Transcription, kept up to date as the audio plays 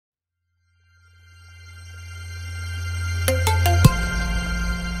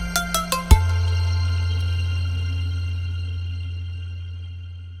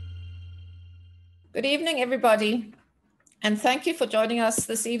Good evening, everybody, and thank you for joining us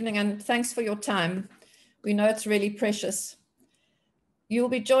this evening, and thanks for your time. We know it's really precious. You'll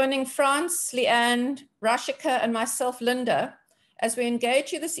be joining Frans, Leanne, Rashika, and myself, Linda, as we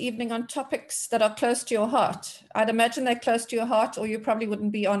engage you this evening on topics that are close to your heart. I'd imagine they're close to your heart, or you probably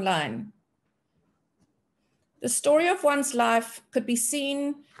wouldn't be online. The story of one's life could be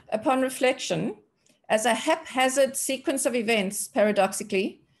seen upon reflection as a haphazard sequence of events,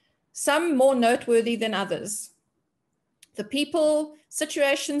 paradoxically, some more noteworthy than others. The people,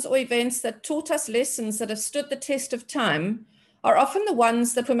 situations, or events that taught us lessons that have stood the test of time are often the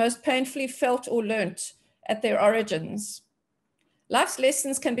ones that were most painfully felt or learnt at their origins. Life's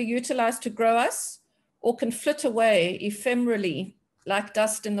lessons can be utilized to grow us or can flit away ephemerally like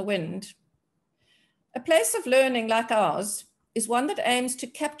dust in the wind. A place of learning like ours is one that aims to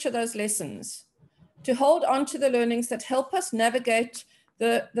capture those lessons, to hold on to the learnings that help us navigate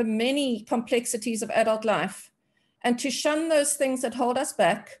the many complexities of adult life, and to shun those things that hold us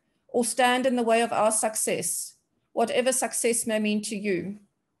back or stand in the way of our success, whatever success may mean to you.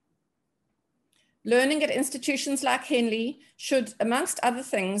 Learning at institutions like Henley should, amongst other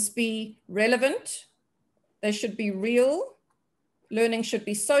things, be relevant, they should be real, learning should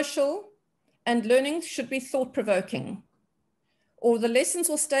be social, and learning should be thought-provoking. Or the lessons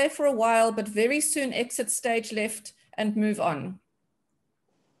will stay for a while, but very soon exit stage left and move on.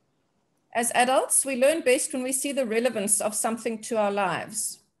 As adults, we learn best when we see the relevance of something to our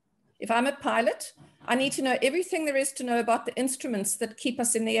lives. If I'm a pilot, I need to know everything there is to know about the instruments that keep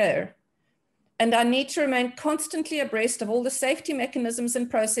us in the air. And I need to remain constantly abreast of all the safety mechanisms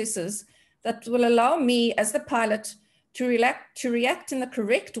and processes that will allow me as the pilot to react in the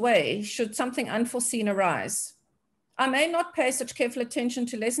correct way should something unforeseen arise. I may not pay such careful attention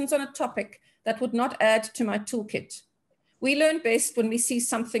to lessons on a topic that would not add to my toolkit. We learn best when we see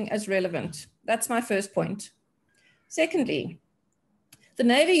something as relevant. That's my first point. Secondly, the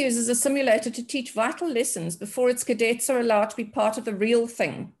Navy uses a simulator to teach vital lessons before its cadets are allowed to be part of the real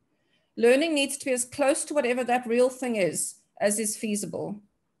thing. Learning needs to be as close to whatever that real thing is as is feasible.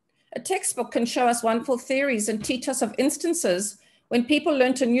 A textbook can show us wonderful theories and teach us of instances when people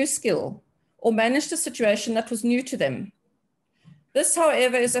learned a new skill or managed a situation that was new to them. This,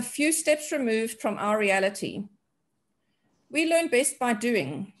 however, is a few steps removed from our reality. We learn best by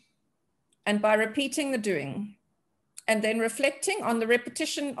doing and by repeating the doing and then reflecting on the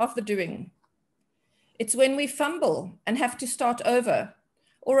repetition of the doing. It's when we fumble and have to start over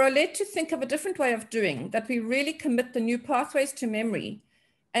or are led to think of a different way of doing that we really commit the new pathways to memory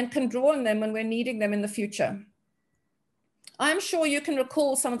and can draw on them when we're needing them in the future. I'm sure you can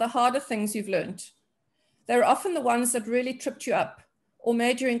recall some of the harder things you've learned. They're often the ones that really tripped you up or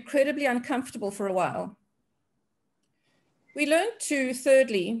made you incredibly uncomfortable for a while. We learn too,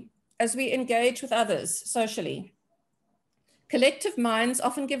 thirdly, as we engage with others socially. Collective minds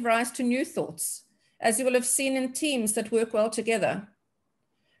often give rise to new thoughts, as you will have seen in teams that work well together.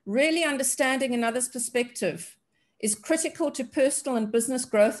 Really understanding another's perspective is critical to personal and business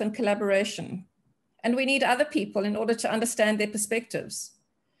growth and collaboration. And we need other people in order to understand their perspectives.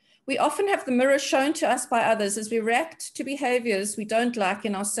 We often have the mirror shown to us by others as we react to behaviors we don't like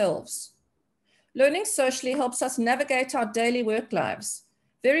in ourselves. Learning socially helps us navigate our daily work lives.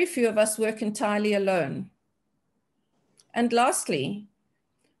 Very few of us work entirely alone. And lastly,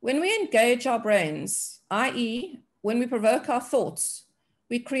 when we engage our brains, i.e., when we provoke our thoughts,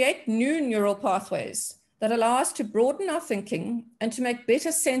 we create new neural pathways that allow us to broaden our thinking and to make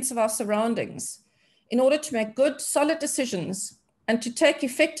better sense of our surroundings in order to make good, solid decisions and to take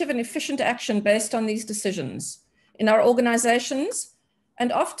effective and efficient action based on these decisions in our organizations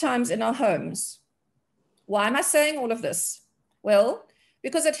and oftentimes in our homes. Why am I saying all of this? Well,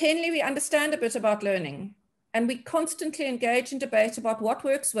 because at Henley, we understand a bit about learning, and we constantly engage in debate about what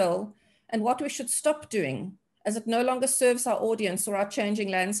works well and what we should stop doing, as it no longer serves our audience or our changing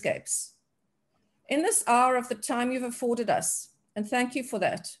landscapes. In this hour of the time you've afforded us, and thank you for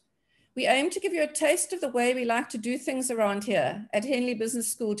that, we aim to give you a taste of the way we like to do things around here at Henley Business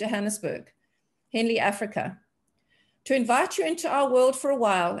School, Johannesburg, Henley, Africa. To invite you into our world for a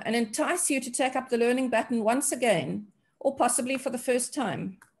while and entice you to take up the learning baton once again, or possibly for the first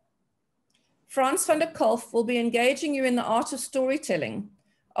time. Frans van der Colff will be engaging you in the art of storytelling,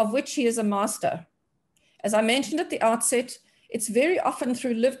 of which he is a master. As I mentioned at the outset, it's very often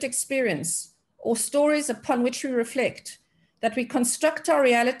through lived experience or stories upon which we reflect that we construct our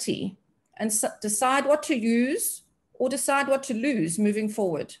reality and decide what to use or decide what to lose moving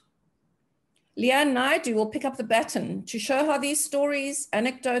forward. Leanne Naidu will pick up the baton to show how these stories,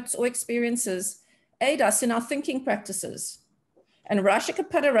 anecdotes, or experiences aid us in our thinking practices. and Rashika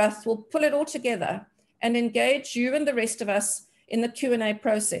Padarath will pull it all together and engage you and the rest of us in the Q&A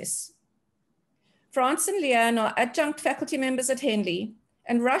process. Frans and Leanne are adjunct faculty members at Henley,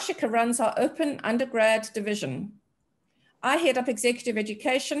 and Rashika runs our open undergrad division. I head up executive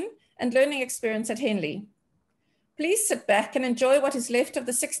education and learning experience at Henley. Please sit back and enjoy what is left of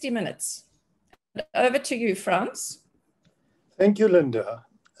the 60 minutes. Over to you, Frans. Thank you, Linda.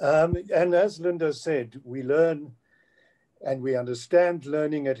 And as Linda said, we learn and we understand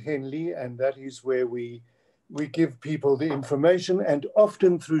learning at Henley, and that is where we give people the information, and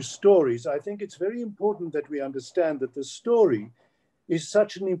often through stories. I think it's very important that we understand that the story is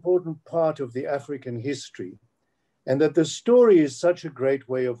such an important part of the African history, and that the story is such a great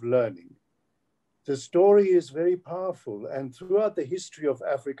way of learning. The story is very powerful, and throughout the history of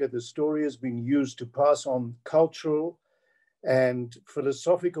Africa, the story has been used to pass on cultural and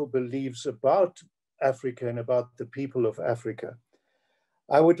philosophical beliefs about Africa and about the people of Africa.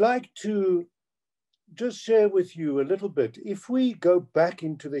 I would like to just share with you a little bit. If we go back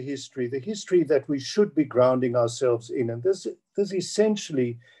into the history that we should be grounding ourselves in, and this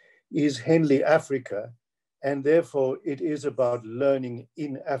essentially is Henley Africa, and therefore it is about learning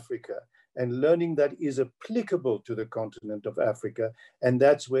in Africa and learning that is applicable to the continent of Africa, and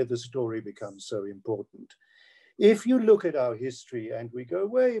that's where the story becomes so important. If you look at our history and we go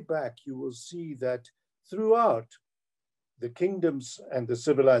way back, you will see that throughout the kingdoms and the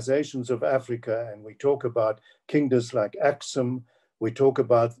civilizations of Africa, and we talk about kingdoms like Axum, we talk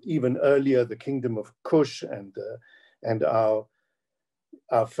about even earlier the kingdom of Kush and our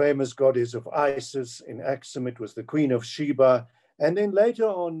famous goddess of Isis. In Axum, it was the Queen of Sheba. And then later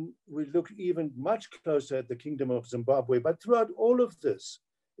on, we look even much closer at the kingdom of Zimbabwe. But throughout all of this,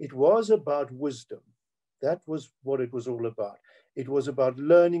 it was about wisdom. That was what it was all about. It was about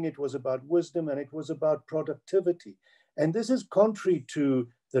learning, it was about wisdom, and it was about productivity. And this is contrary to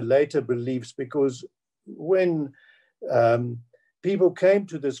the later beliefs, because when people came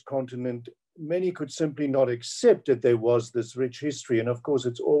to this continent, many could simply not accept that there was this rich history. And of course,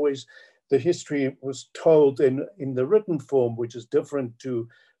 it's always, the history was told in the written form, which is different to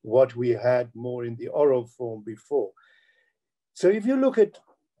what we had more in the oral form before. So if you look at,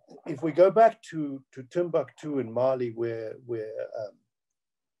 if we go back to Timbuktu in Mali, where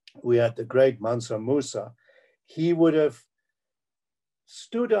we had the great Mansa Musa, he would have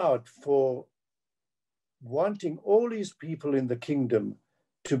stood out for wanting all these people in the kingdom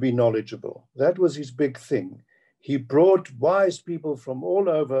to be knowledgeable. That was his big thing. He brought wise people from all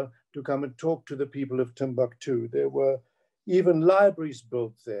over to come and talk to the people of Timbuktu. There were even libraries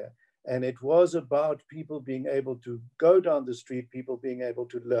built there. And it was about people being able to go down the street, people being able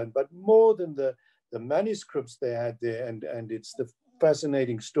to learn. But more than the manuscripts they had there, and it's the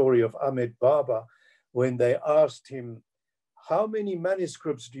fascinating story of Ahmed Baba, when they asked him, "How many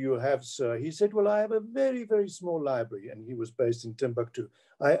manuscripts do you have, sir?" He said, "Well, I have a very, very small library." And he was based in Timbuktu.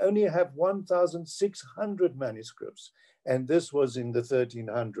 "I only have 1,600 manuscripts." And this was in the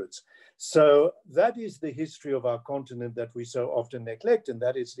 1300s. So that is the history of our continent that we so often neglect. And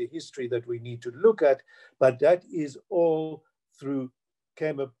that is the history that we need to look at. But that is all through,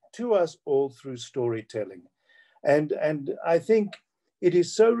 came up to us all through storytelling. And I think it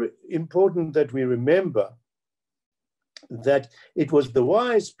is so important that we remember that it was the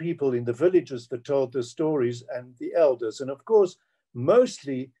wise people in the villages that told the stories, and the elders. And of course,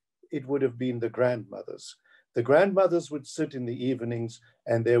 mostly it would have been the grandmothers. The grandmothers would sit in the evenings,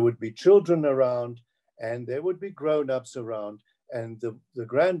 and there would be children around, and there would be grown-ups around, and the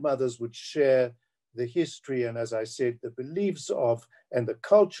grandmothers would share the history, and as I said, the beliefs of, and the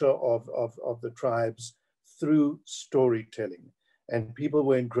culture of the tribes through storytelling. And people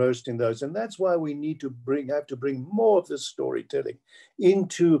were engrossed in those. And that's why we need to have to bring more of this storytelling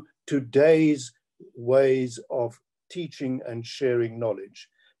into today's ways of teaching and sharing knowledge.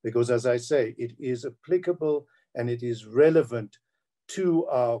 Because as I say, it is applicable and it is relevant to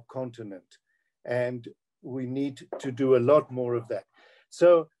our continent. And we need to do a lot more of that.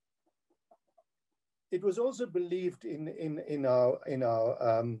 So it was also believed in our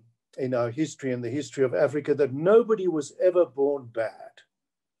history and the history of Africa that nobody was ever born bad.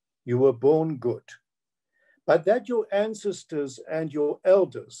 You were born good. But that your ancestors and your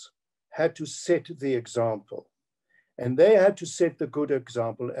elders had to set the example. And they had to set the good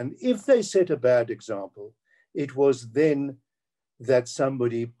example. And if they set a bad example, it was then that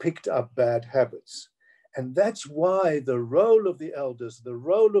somebody picked up bad habits. And that's why the role of the elders, the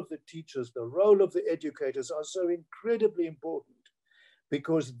role of the teachers, the role of the educators are so incredibly important,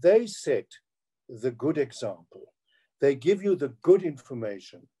 because they set the good example. They give you the good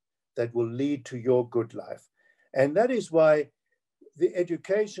information that will lead to your good life. And that is why the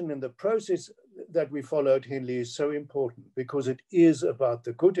education and the process that we follow at Henley is so important because it is about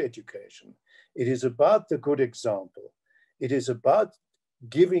the good education. It is about the good example. It is about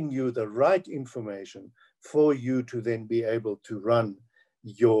giving you the right information for you to then be able to run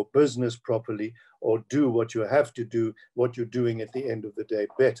your business properly or do what you have to do, what you're doing at the end of the day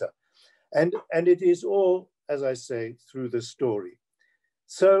better. And it is all, as I say, through the story.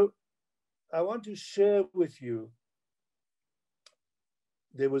 So I want to share with you,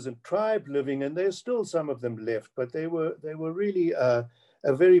 there was a tribe living, and there's still some of them left, but they were really a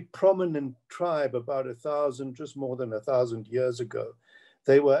very prominent tribe about 1,000, just more than 1,000 years ago.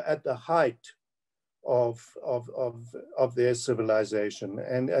 They were at the height of their civilization,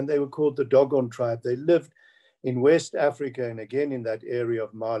 and they were called the Dogon tribe. They lived in West Africa, and again in that area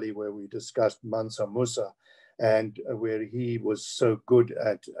of Mali where we discussed Mansa Musa, and where he was so good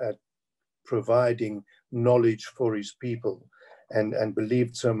at providing knowledge for his people and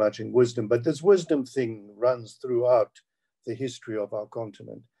believed so much in wisdom. But this wisdom thing runs throughout the history of our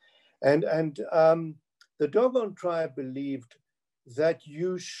continent. And the Dogon tribe believed that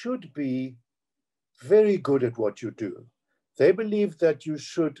you should be very good at what you do. They believed that you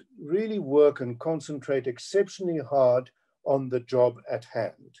should really work and concentrate exceptionally hard on the job at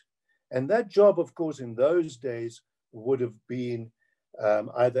hand. And that job, of course, in those days would have been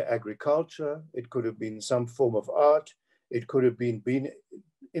either agriculture, it could have been some form of art, it could have been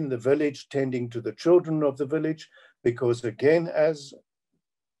in the village tending to the children of the village, because again, as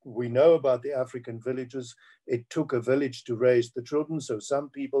we know about the African villages, it took a village to raise the children. So some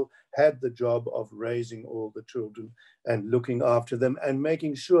people had the job of raising all the children and looking after them and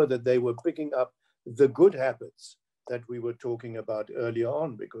making sure that they were picking up the good habits that we were talking about earlier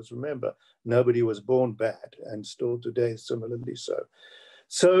on, because remember, nobody was born bad, and still today similarly so.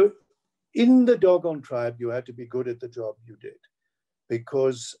 So in the Dogon tribe, you had to be good at the job you did,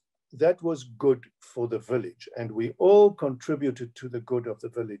 because that was good for the village, and we all contributed to the good of the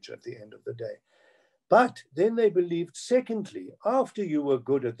village at the end of the day. But then they believed, secondly, after you were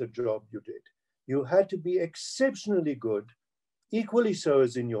good at the job you did, you had to be exceptionally good, equally so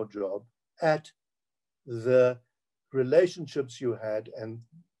as in your job, at the relationships you had and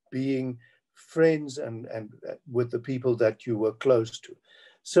being friends and with the people that you were close to.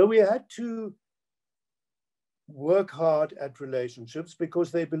 So we had to work hard at relationships,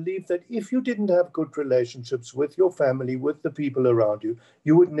 because they believed that if you didn't have good relationships with your family, with the people around you,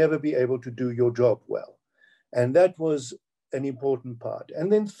 you would never be able to do your job well. And that was an important part. And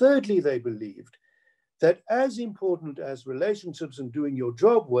then thirdly, they believed that as important as relationships and doing your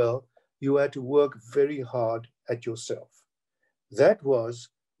job well, you had to work very hard at yourself. That was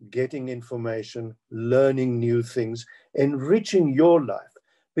getting information, learning new things, enriching your life.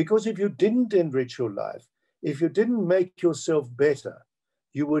 Because if you didn't enrich your life, if you didn't make yourself better,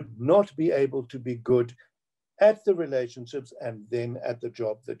 you would not be able to be good at the relationships and then at the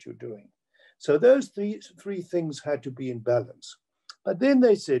job that you're doing. So those three things had to be in balance. But then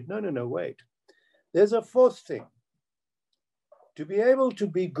they said, no, wait. There's a fourth thing. To be able to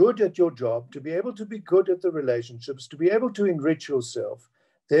be good at your job, to be able to be good at the relationships, to be able to enrich yourself,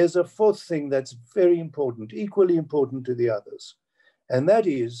 there's a fourth thing that's very important, equally important to the others. And that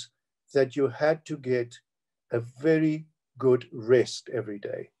is that you had to get a very good rest every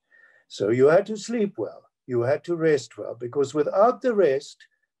day. So you had to sleep well, you had to rest well, because without the rest,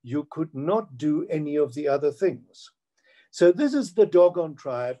 you could not do any of the other things. So this is the Dogon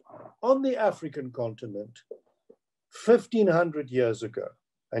tribe on the African continent, 1,500 years ago.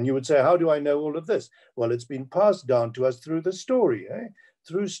 And you would say, how do I know all of this? Well, it's been passed down to us through the story.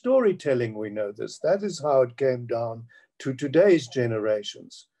 Through storytelling, we know this. That is how it came down to today's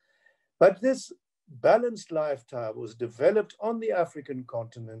generations. But this balanced lifestyle was developed on the African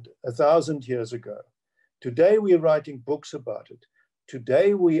continent 1,000 years ago. Today, we're writing books about it.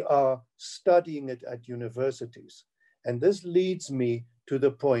 Today, we are studying it at universities. And this leads me to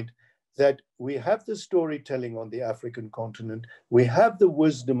the point that we have the storytelling on the African continent. We have the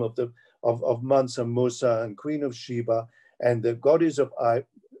wisdom of Mansa Musa and Queen of Sheba and the goddess of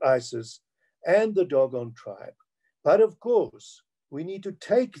Isis and the Dogon tribe. But of course, we need to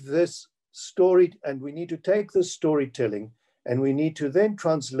take this story and we need to take this storytelling and we need to then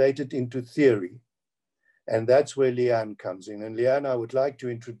translate it into theory. And that's where Leanne comes in. And Leanne, I would like to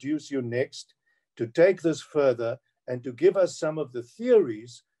introduce you next to take this further and to give us some of the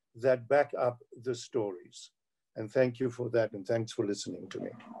theories that back up the stories. And thank you for that. And thanks for listening to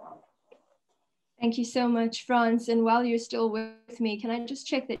me. Thank you so much, Frans. And while you're still with me, can I just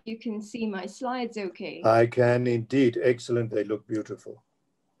check that you can see my slides okay? I can indeed. Excellent. They look beautiful.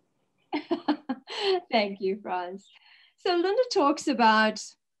 Thank you, Frans. So Linda talks about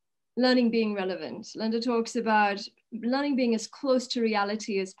learning being relevant. Linda talks about learning being as close to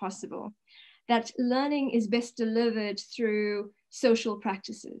reality as possible, that learning is best delivered through social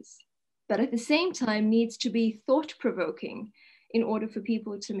practices, but at the same time needs to be thought-provoking in order for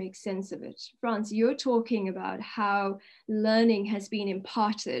people to make sense of it. Frans, you're talking about how learning has been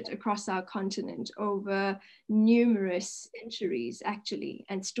imparted across our continent over numerous centuries, actually,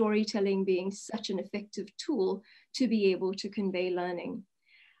 and storytelling being such an effective tool to be able to convey learning.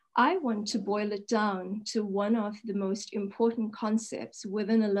 I want to boil it down to one of the most important concepts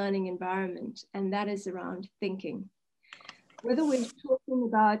within a learning environment, and that is around thinking. Whether we're talking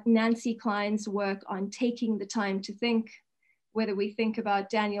about Nancy Klein's work on taking the time to think, whether we think about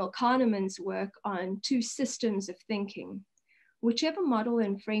Daniel Kahneman's work on 2 systems of thinking, whichever model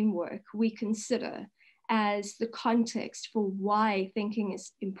and framework we consider as the context for why thinking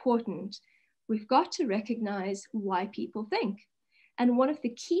is important, we've got to recognize why people think. And one of the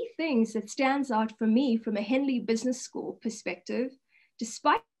key things that stands out for me from a Henley Business School perspective,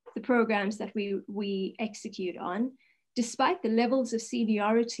 despite the programs that we execute on, despite the levels of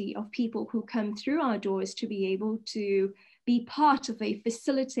seniority of people who come through our doors to be able to be part of a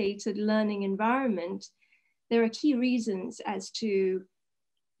facilitated learning environment, there are key reasons as to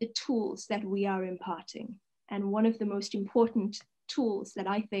the tools that we are imparting. And one of the most important tools that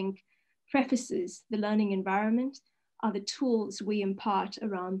I think prefaces the learning environment are the tools we impart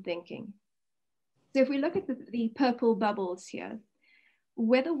around thinking. So if we look at the purple bubbles here,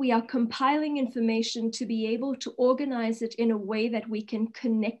 whether we are compiling information to be able to organize it in a way that we can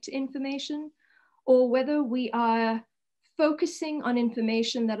connect information, or whether we are focusing on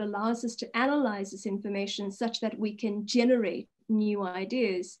information that allows us to analyze this information such that we can generate new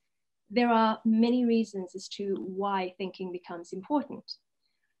ideas, there are many reasons as to why thinking becomes important.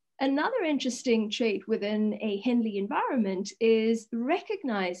 Another interesting trait within a Henley environment is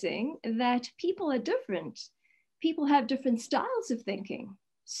recognizing that people are different. People have different styles of thinking.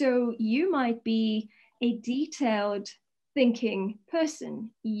 So you might be a detailed thinking person.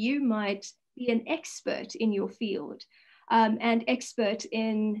 You might be an expert in your field and expert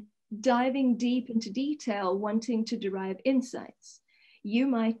in diving deep into detail, wanting to derive insights. You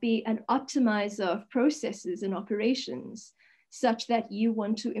might be an optimizer of processes and operations such that you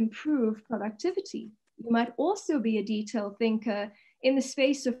want to improve productivity. You might also be a detailed thinker in the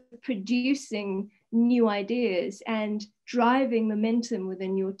space of producing new ideas and driving momentum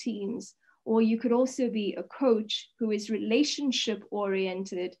within your teams. Or you could also be a coach who is relationship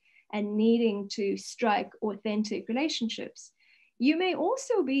oriented and needing to strike authentic relationships. You may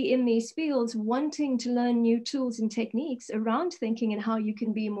also be in these fields wanting to learn new tools and techniques around thinking and how you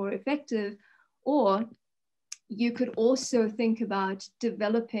can be more effective, or you could also think about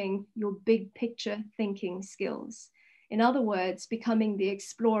developing your big picture thinking skills. In other words, becoming the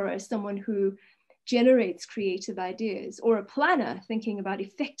explorer, someone who generates creative ideas, or a planner thinking about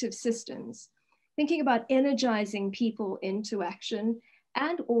effective systems, thinking about energizing people into action,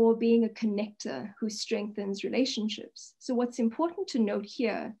 and or being a connector who strengthens relationships. So what's important to note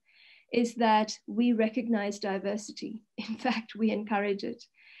here is that we recognize diversity. In fact, we encourage it.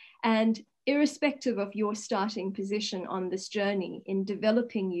 And irrespective of your starting position on this journey in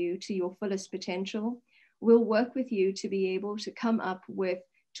developing you to your fullest potential, we'll work with you to be able to come up with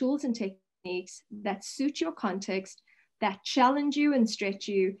tools and techniques that suit your context, that challenge you and stretch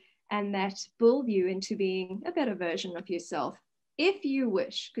you, and that build you into being a better version of yourself, if you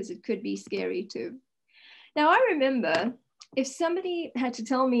wish, because it could be scary too. Now, I remember if somebody had to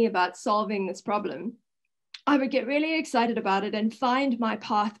tell me about solving this problem, I would get really excited about it and find my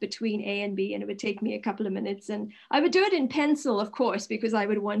path between A and B, and it would take me a couple of minutes. And I would do it in pencil, of course, because I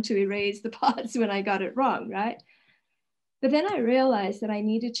would want to erase the parts when I got it wrong, right? But then I realized that I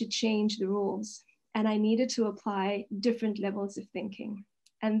needed to change the rules and I needed to apply different levels of thinking.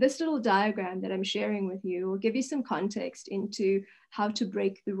 And this little diagram that I'm sharing with you will give you some context into how to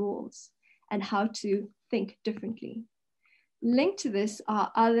break the rules and how to think differently. Linked to this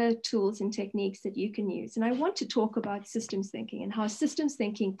are other tools and techniques that you can use. And I want to talk about systems thinking and how systems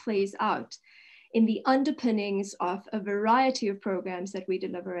thinking plays out in the underpinnings of a variety of programs that we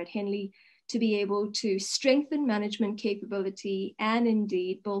deliver at Henley to be able to strengthen management capability and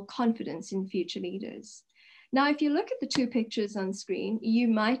indeed build confidence in future leaders. Now, if you look at the 2 pictures on screen, you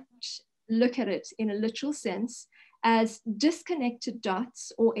might look at it in a literal sense as disconnected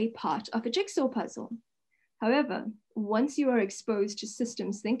dots or a part of a jigsaw puzzle. However, once you are exposed to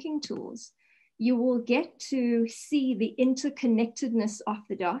systems thinking tools, you will get to see the interconnectedness of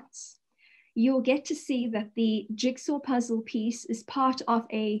the dots. You'll get to see that the jigsaw puzzle piece is part of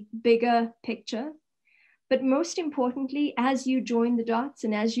a bigger picture, But most importantly, as you join the dots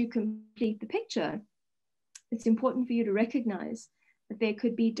and as you complete the picture, it's important for you to recognize that there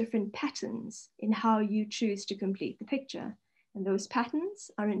could be different patterns in how you choose to complete the picture. And those patterns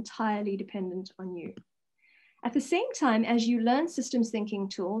are entirely dependent on you. At the same time, as you learn systems thinking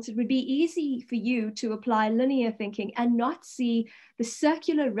tools, it would be easy for you to apply linear thinking and not see the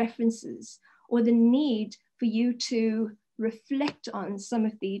circular references or the need for you to reflect on some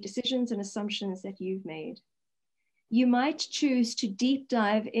of the decisions and assumptions that you've made. You might choose to deep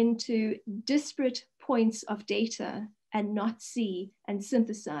dive into disparate points of data and not see and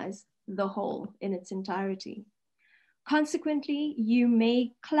synthesize the whole in its entirety. Consequently, you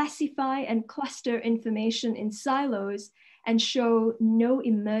may classify and cluster information in silos and show no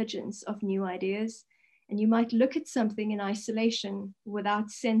emergence of new ideas. And you might look at something in isolation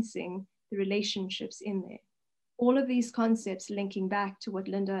without sensing the relationships in there. All of these concepts linking back to what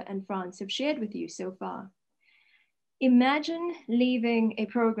Linda and Frans have shared with you so far. Imagine leaving a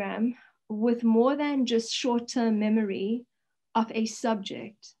program with more than just short-term memory of a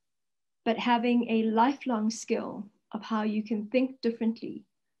subject, but having a lifelong skill of how you can think differently,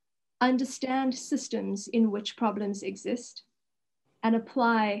 understand systems in which problems exist, and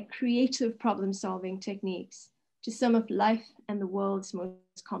apply creative problem-solving techniques to some of life and the world's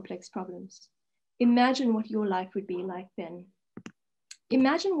most complex problems. Imagine what your life would be like then.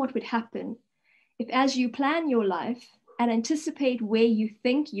 Imagine what would happen if, as you plan your life and anticipate where you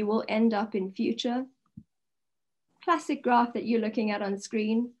think you will end up in future, classic graph that you're looking at on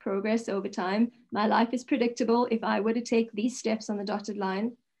screen, progress over time. My life is predictable if I were to take these steps on the dotted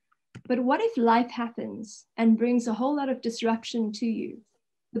line. But what if life happens and brings a whole lot of disruption to you?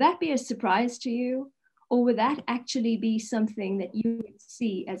 Would that be a surprise to you? Or would that actually be something that you would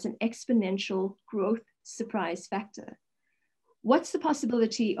see as an exponential growth surprise factor? What's the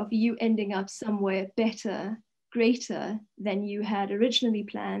possibility of you ending up somewhere better, greater than you had originally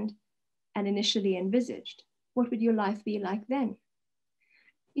planned and initially envisaged? What would your life be like then?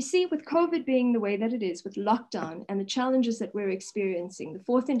 You see, with COVID being the way that it is, with lockdown and the challenges that we're experiencing, the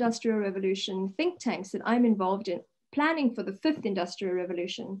fourth industrial revolution, think tanks that I'm involved in, planning for the fifth industrial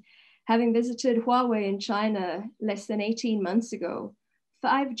revolution, having visited Huawei in China less than 18 months ago,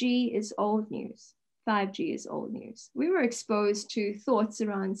 5G is old news. 5G is old news. We were exposed to thoughts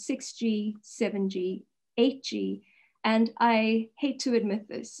around 6G, 7G, 8G, and I hate to admit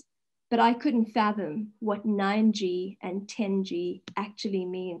this, but I couldn't fathom what 9G and 10G actually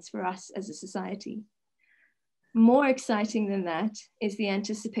means for us as a society. More exciting than that is the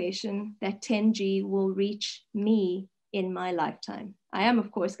anticipation that 10G will reach me in my lifetime. I am,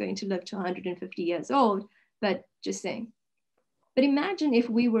 of course, going to live to 150 years old, but just saying. But imagine if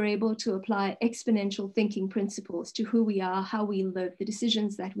we were able to apply exponential thinking principles to who we are, how we live, the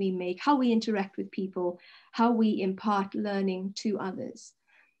decisions that we make, how we interact with people, how we impart learning to others.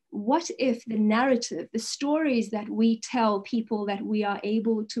 What if the narrative, the stories that we tell people that we are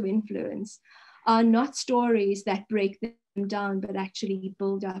able to influence are not stories that break them down, but actually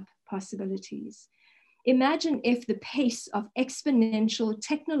build up possibilities? Imagine if the pace of exponential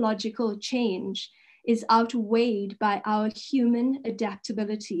technological change is outweighed by our human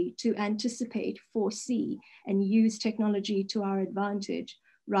adaptability to anticipate, foresee, and use technology to our advantage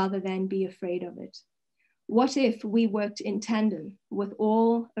rather than be afraid of it. What if we worked in tandem with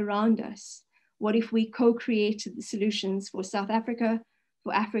all around us? What if we co-created the solutions for South Africa,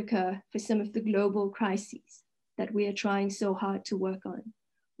 for some of the global crises that we are trying so hard to work on?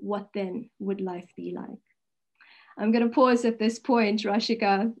 What then would life be like? I'm going to pause at this point,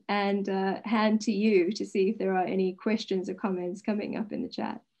 Rashika, and hand to you to see if there are any questions or comments coming up in the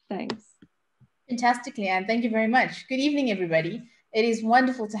chat. Thanks. Fantastic, Leanne. Thank you very much. Good evening, everybody. It is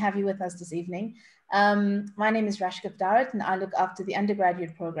wonderful to have you with us this evening. My name is Rashika Darat, and I look after the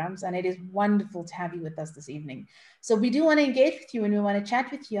undergraduate programs, and it is wonderful to have you with us this evening. So we do want to engage with you and we want to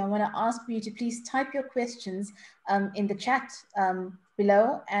chat with you. I want to ask for you to please type your questions in the chat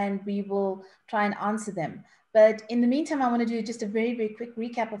below, and we will try and answer them. But in the meantime, I want to do just a very, very quick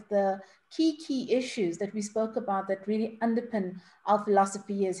recap of the key issues that we spoke about that really underpin our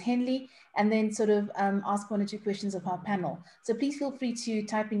philosophy as Henley, and then sort of ask one or two questions of our panel. So please feel free to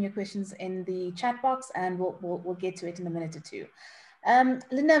type in your questions in the chat box, and we'll get to it in a minute or two.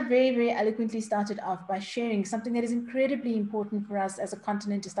 Linda very, very eloquently started off by sharing something that is incredibly important for us as a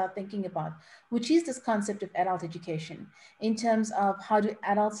continent to start thinking about, which is this concept of adult education in terms of how do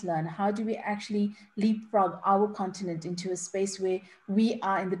adults learn? How do we actually leapfrog our continent into a space where we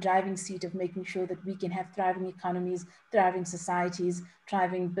are in the driving seat of making sure that we can have thriving economies, thriving societies,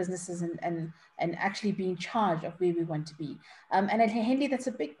 thriving businesses, and actually be in charge of where we want to be. And at Henley, that's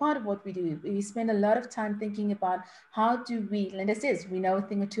a big part of what we do. We spend a lot of time thinking about how do we, Linda says, we know a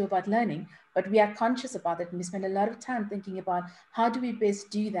thing or two about learning, but we are conscious about it. And we spend a lot of time thinking about how do we best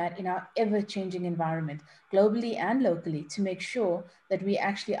do that in our ever-changing environment, globally and locally, to make sure that we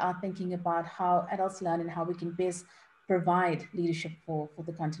actually are thinking about how adults learn and how we can best provide leadership for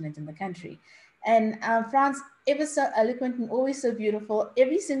the continent and the country. And Frans, ever so eloquent and always so beautiful.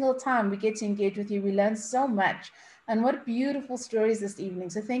 Every single time we get to engage with you, we learn so much. And what beautiful stories this evening.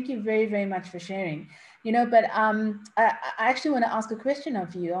 So thank you very, very much for sharing. You know, but I actually want to ask a question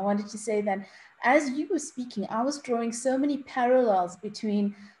of you. I wanted to say that as you were speaking, I was drawing so many parallels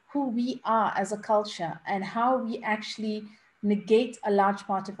between who we are as a culture and how we actually negate a large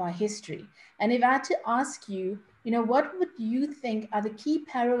part of our history. And if I had to ask you, you know, what would you think are the key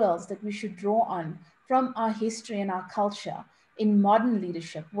parallels that we should draw on from our history and our culture in modern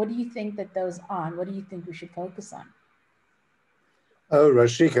leadership? What do you think that those are, and what do you think we should focus on? Oh,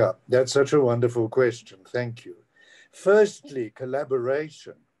 Rashika, that's such a wonderful question. Thank you. Firstly,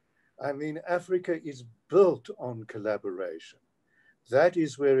 collaboration. I mean, Africa is built on collaboration. That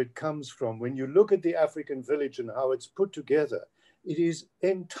is where it comes from. When you look at the African village and how it's put together, it is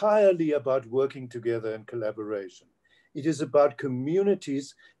entirely about working together and collaboration. It is about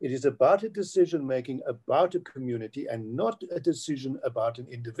communities. It is about a decision making about a community and not a decision about an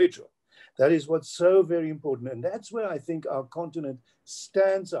individual. That is what's so very important. And that's where I think our continent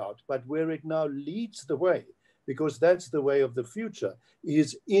stands out, but where it now leads the way, because that's the way of the future,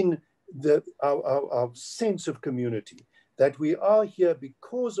 is in our sense of community, that we are here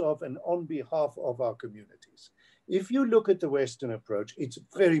because of and on behalf of our communities. If you look at the Western approach, it's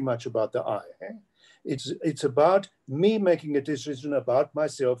very much about the I. It's about me making a decision about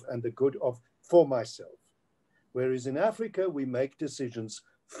myself and the good for myself. Whereas in Africa, we make decisions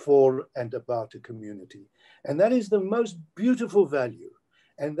for and about a community. And that is the most beautiful value.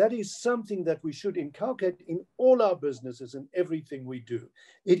 And that is something that we should inculcate in all our businesses and everything we do.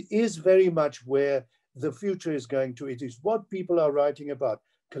 It is very much where the future is going to. It is what people are writing about,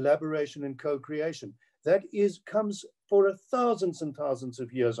 collaboration and co-creation. That comes for thousands and thousands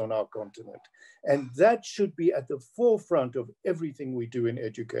of years on our continent. And that should be at the forefront of everything we do in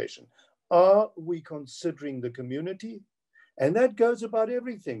education. Are we considering the community? And that goes about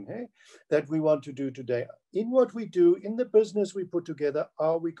everything that we want to do today. In what we do, in the business we put together,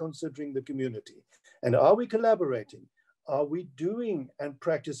 are we considering the community? And are we collaborating? Are we doing and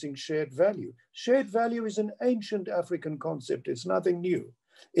practicing shared value? Shared value is an ancient African concept. It's nothing new.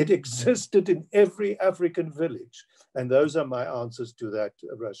 It existed in every African village. And those are my answers to that,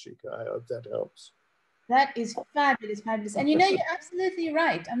 Rashika. I hope that helps. That is fabulous, fabulous. And you know, you're absolutely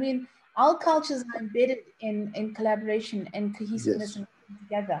right. I mean, our cultures are embedded in collaboration and cohesiveness, yes, and working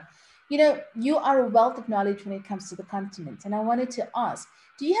together. You know, you are a wealth of knowledge when it comes to the continent. And I wanted to ask,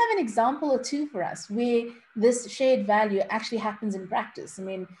 do you have an example or two for us where this shared value actually happens in practice? I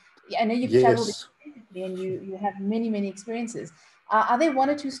mean, I know you've, yes, traveled extensively and you have many, many experiences. Are there one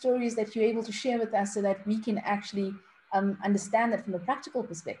or two stories that you're able to share with us so that we can actually understand that from a practical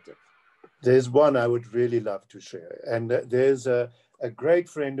perspective? There's one I would really love to share. And there's a great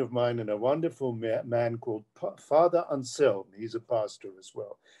friend of mine and a wonderful man called Father Anselm. He's a pastor as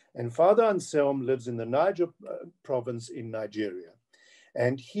well. And Father Anselm lives in the Niger province in Nigeria.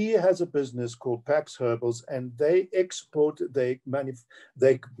 And he has a business called Pax Herbals, and they export, they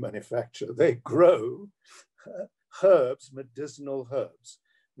manufacture, they grow herbs, medicinal herbs.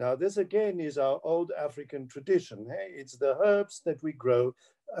 Now, this again is our old African tradition. It's the herbs that we grow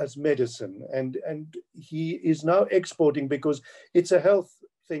as medicine. And he is now exporting because it's a health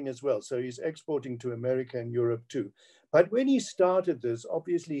thing as well. So he's exporting to America and Europe too. But when he started this,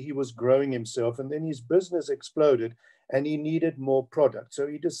 obviously he was growing himself, and then his business exploded and he needed more product. So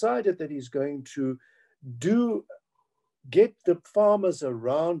he decided that he's going to get the farmers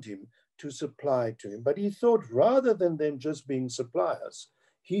around him to supply to him. But he thought rather than them just being suppliers,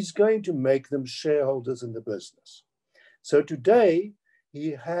 he's going to make them shareholders in the business. So today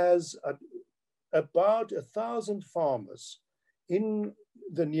he has about 1,000 farmers in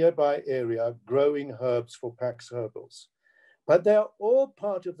the nearby area growing herbs for Pax Herbals. but they are all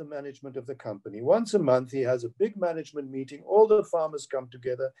part of the management of the company. Once a month, he has a big management meeting. All the farmers come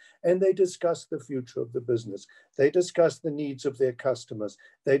together and they discuss the future of the business. They discuss the needs of their customers.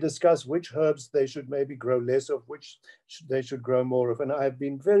 They discuss which herbs they should maybe grow less of, which they should grow more of. And I've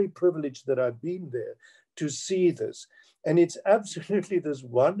been very privileged that I've been there to see this. And it's absolutely this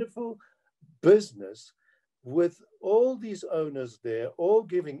wonderful business with all these owners there, all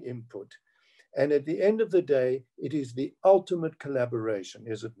giving input. And at the end of the day, it is the ultimate collaboration,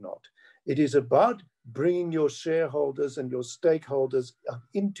 is it not? It is about bringing your shareholders and your stakeholders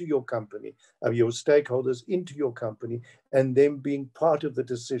into your company, your stakeholders into your company, and them being part of the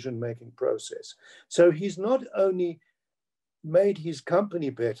decision-making process. So he's not only made his company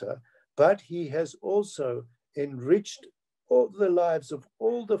better, but he has also enriched all the lives of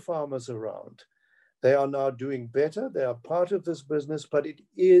all the farmers around. They are now doing better. They are part of this business, but it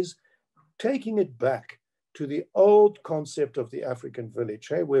is taking it back to the old concept of the African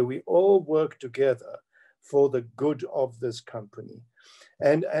village, where we all work together for the good of this company.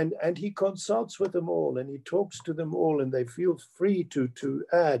 And he consults with them all and he talks to them all, and they feel free to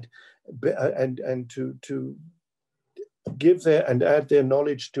add and to give and add their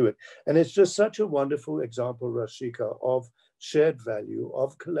knowledge to it. And it's just such a wonderful example, Rashika, of shared value,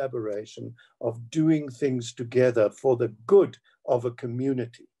 of collaboration, of doing things together for the good of a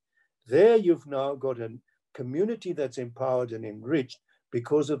community. There you've now got a community that's empowered and enriched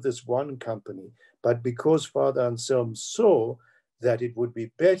because of this one company, but because Father Anselm saw that it would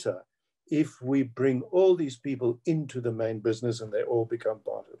be better if we bring all these people into the main business and they all become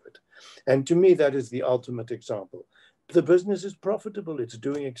part of it. And to me, that is the ultimate example. The business is profitable. It's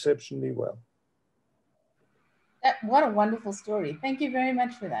doing exceptionally well. What a wonderful story. Thank you very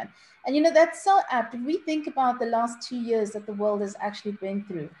much for that. And you know, that's so apt. If we think about the last 2 years that the world has actually been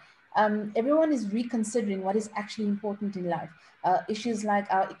through, everyone is reconsidering what is actually important in life. Issues like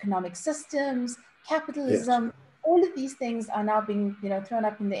our economic systems, capitalism, yes. All of these things are now being, thrown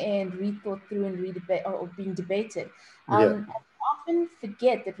up in the air and rethought through and or being debated. And we often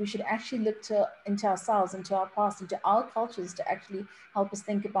forget that we should actually look into ourselves, into our past, into our cultures to actually help us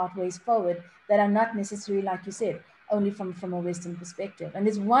think about ways forward that are not necessarily, like you said, only from a Western perspective. And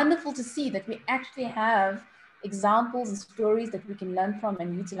it's wonderful to see that we actually have examples and stories that we can learn from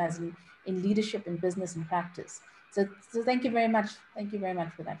and utilize in leadership and business and practice. So thank you very much. Thank you very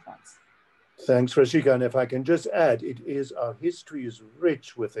much for that, Frans. Thanks, Rashika. And if I can just add, our history is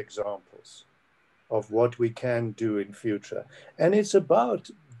rich with examples of what we can do in future. And it's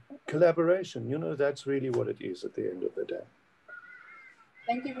about collaboration. That's really what it is at the end of the day.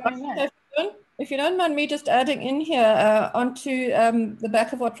 Thank you very much. If you don't mind me just adding in here onto the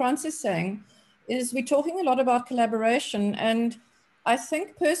back of what Frans is saying, is we're talking a lot about collaboration. And I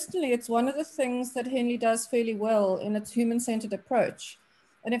think personally, it's one of the things that Henley does fairly well in its human-centered approach.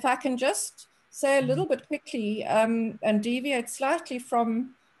 And if I can just say a little bit quickly and deviate slightly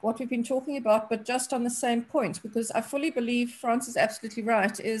from what we've been talking about, but just on the same point, because I fully believe Frans is absolutely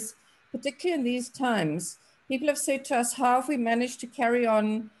right, is particularly in these times, people have said to us, how have we managed to carry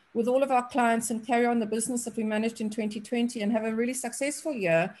on with all of our clients and carry on the business that we managed in 2020 and have a really successful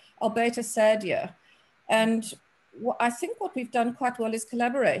year, albeit a sad year. And I think what we've done quite well is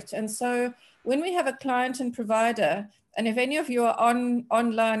collaborate. And so when we have a client and provider, and if any of you are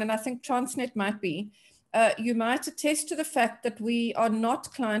online, and I think Transnet might be, you might attest to the fact that we are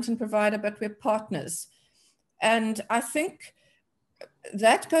not client and provider, but we're partners. And I think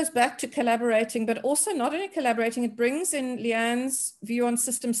that goes back to collaborating, but also not only collaborating, it brings in Leanne's view on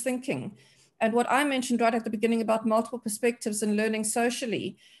systems thinking. And what I mentioned right at the beginning about multiple perspectives and learning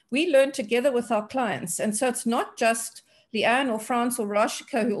socially, we learn together with our clients. And so it's not just Leanne or Frans or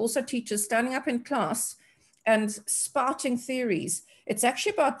Rashika, who also teaches, standing up in class and spouting theories. It's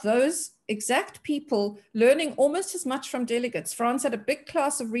actually about those exact people learning almost as much from delegates. Frans had a big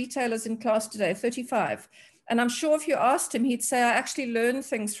class of retailers in class today, 35. And I'm sure if you asked him, he'd say, I actually learn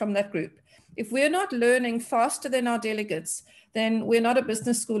things from that group. If we're not learning faster than our delegates, then we're not a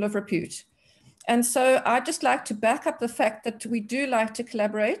business school of repute. And so I'd just like to back up the fact that we do like to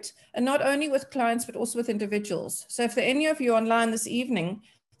collaborate, and not only with clients, but also with individuals. So if there are any of you online this evening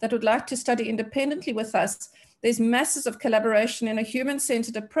that would like to study independently with us, there's masses of collaboration in a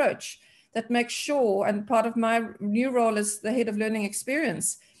human-centered approach that makes sure, and part of my new role as the head of learning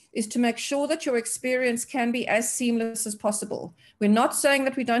experience, is to make sure that your experience can be as seamless as possible. We're not saying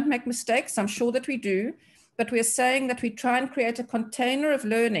that we don't make mistakes. I'm sure that we do, but we're saying that we try and create a container of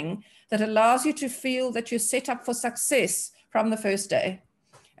learning that allows you to feel that you're set up for success from the first day.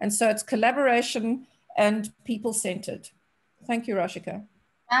 And so it's collaboration and people-centered. Thank you, Rashika.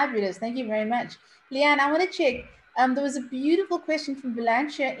 Fabulous. Thank you very much. Leanne, I want to check, There was a beautiful question from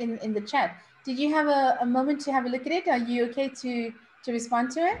Valantia in the chat. Did you have a moment to have a look at it? Are you okay to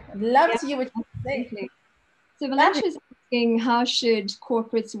respond to it? I'd love to hear what you say. So Valantia is asking, how should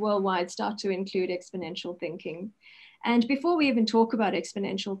corporates worldwide start to include exponential thinking? And before we even talk about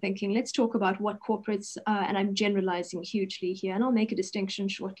exponential thinking, let's talk about what corporates, and I'm generalizing hugely here, and I'll make a distinction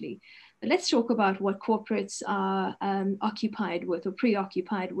shortly. But let's talk about what corporates are occupied with or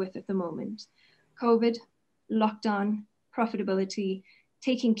preoccupied with at the moment. COVID, lockdown, profitability,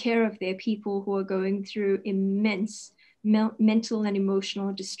 taking care of their people who are going through immense mental and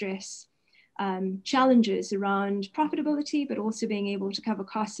emotional distress, challenges around profitability, but also being able to cover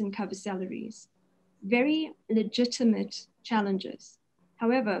costs and cover salaries. Very legitimate challenges.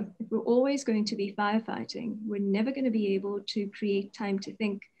 However, if we're always going to be firefighting, we're never going to be able to create time to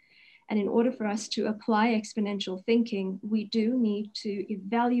think. And in order for us to apply exponential thinking, we do need to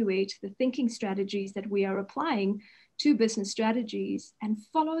evaluate the thinking strategies that we are applying to business strategies and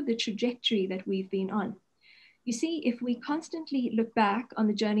follow the trajectory that we've been on. You see, if we constantly look back on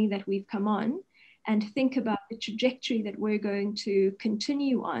the journey that we've come on and think about the trajectory that we're going to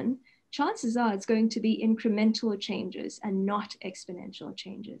continue on, chances are it's going to be incremental changes and not exponential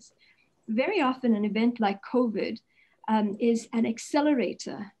changes. Very often an event like COVID is an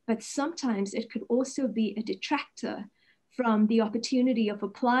accelerator, but sometimes it could also be a detractor from the opportunity of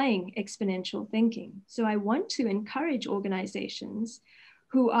applying exponential thinking. So I want to encourage organizations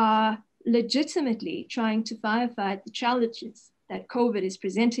who are legitimately trying to firefight the challenges that COVID is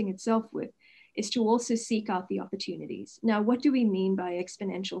presenting itself with, is to also seek out the opportunities. Now, what do we mean by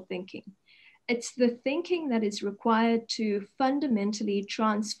exponential thinking? It's the thinking that is required to fundamentally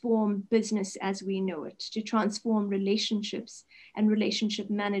transform business as we know it, to transform relationships and relationship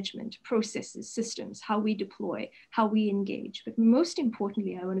management, processes, systems, how we deploy, how we engage. But most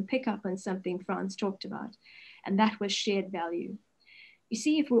importantly, I want to pick up on something Frans talked about, and that was shared value. You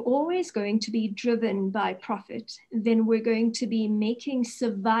see, if we're always going to be driven by profit, then we're going to be making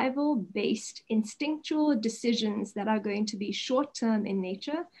survival-based instinctual decisions that are going to be short-term in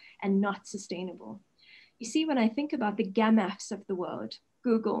nature and not sustainable. You see, when I think about the GAMAFs of the world,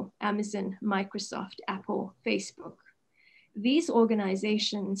 Google, Amazon, Microsoft, Apple, Facebook, these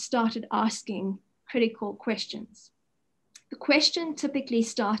organizations started asking critical questions. The question typically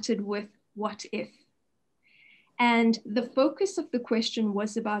started with, what if? And the focus of the question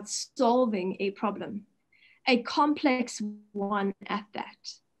was about solving a problem, a complex one at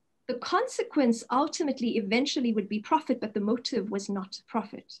that. The consequence ultimately eventually would be profit, but the motive was not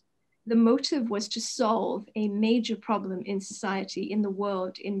profit. The motive was to solve a major problem in society, in the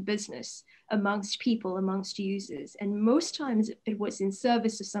world, in business, amongst people, amongst users. And most times it was in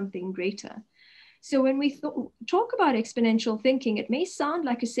service of something greater. So when we talk about exponential thinking, it may sound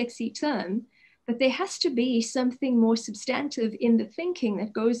like a sexy term, but there has to be something more substantive in the thinking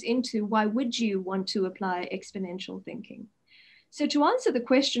that goes into why would you want to apply exponential thinking? So to answer the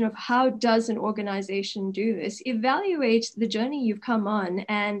question of how does an organization do this, evaluate the journey you've come on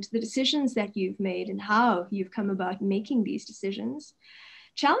and the decisions that you've made and how you've come about making these decisions.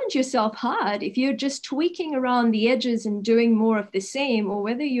 Challenge yourself hard if you're just tweaking around the edges and doing more of the same, or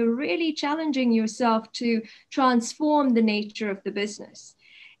whether you're really challenging yourself to transform the nature of the business.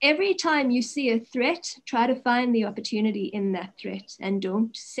 Every time you see a threat, try to find the opportunity in that threat and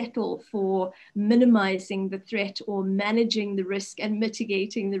don't settle for minimizing the threat or managing the risk and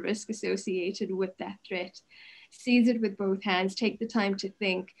mitigating the risk associated with that threat. Seize it with both hands, take the time to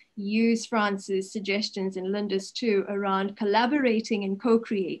think, use Frans's suggestions and Linda's too around collaborating and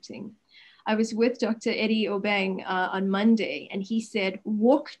co-creating. I was with Dr. Eddie Obeng on Monday, and he said,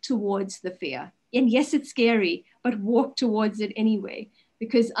 walk towards the fear. And yes, it's scary, but walk towards it anyway.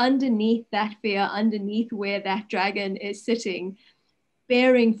 Because underneath that fear, underneath where that dragon is sitting,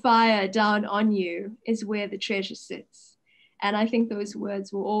 bearing fire down on you is where the treasure sits. And I think those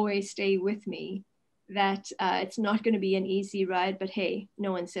words will always stay with me, that it's not going to be an easy ride, but hey,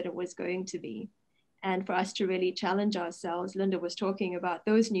 no one said it was going to be. And for us to really challenge ourselves, Linda was talking about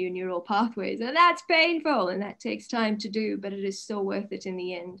those new neural pathways, and that's painful and that takes time to do, but it is so worth it in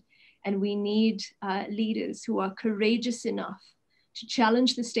the end. And we need leaders who are courageous enough to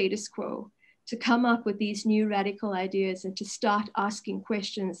challenge the status quo, to come up with these new radical ideas and to start asking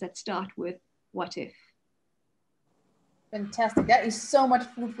questions that start with, what if? Fantastic. That is so much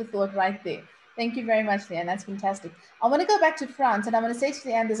food for thought right there. Thank you very much, Leanne. That's fantastic. I want to go back to Frans, and I want to say to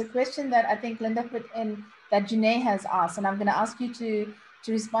Leanne, there's a question that I think Linda put in that Janae has asked, and I'm going to ask you to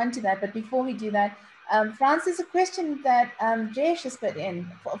respond to that. But before we do that, Frans, there's a question that Jayesh has put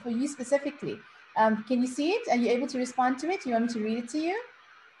in for you specifically. Can you see it? Are you able to respond to it? Do you want me to read it to you?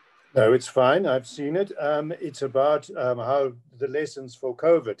 No, it's fine. I've seen it. It's about how the lessons for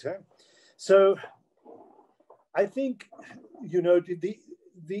COVID. So I think, you know,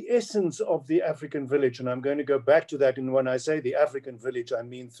 the essence of the African village, and I'm going to go back to that. And when I say the African village, I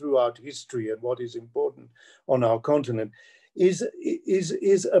mean throughout history and what is important on our continent, is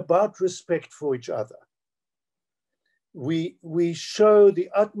about respect for each other. We show the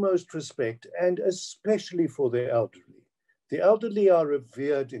utmost respect, and especially for the elderly. The elderly are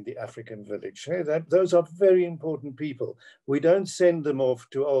revered in the African village. Those are very important people. We don't send them off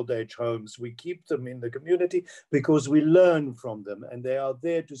to old age homes. We keep them in the community because we learn from them, and they are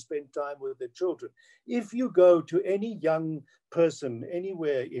there to spend time with their children. If you go to any young person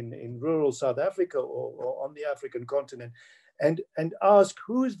anywhere in rural South Africa or on the African continent and ask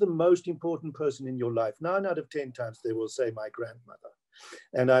who is the most important person in your life, 9 out of 10 times they will say my grandmother.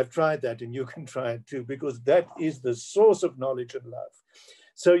 And I've tried that, and you can try it too, because that is the source of knowledge and love.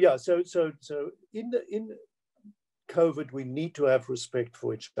 So yeah, so in COVID, we need to have respect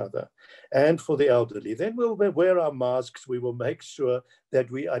for each other and for the elderly. Then we'll wear our masks. We will make sure that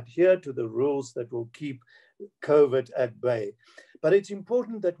we adhere to the rules that will keep COVID at bay. But it's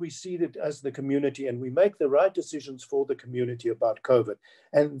important that we see it as the community, and we make the right decisions for the community about COVID.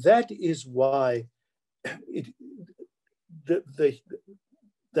 And that is why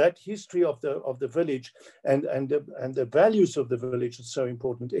that history of the village and the values of the village is so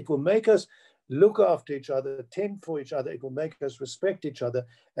important. It will make us look after each other, tend for each other. It will make us respect each other,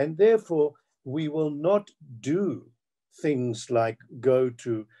 and therefore we will not do things like go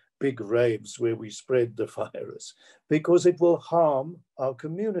to big raves where we spread the virus, because it will harm our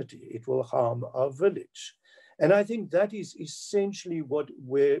community. It will harm our village, and I think that is essentially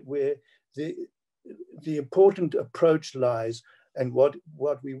where the important approach lies, and what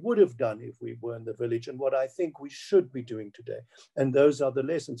we would have done if we were in the village, and what I think we should be doing today. And those are the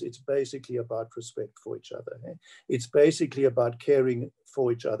lessons. It's basically about respect for each other. It's basically about caring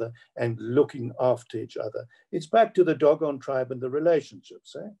for each other and looking after each other. It's back to the Dogon tribe and the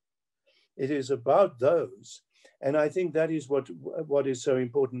relationships. It is about those. And I think that is what is so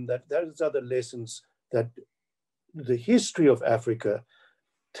important, that those are the lessons that the history of Africa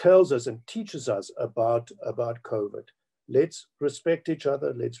tells us and teaches us about COVID. Let's respect each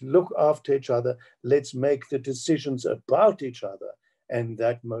other. Let's look after each other. Let's make the decisions about each other, and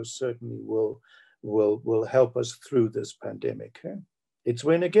that most certainly will help us through this pandemic. It's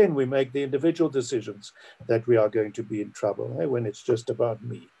when, again, we make the individual decisions that we are going to be in trouble, when it's just about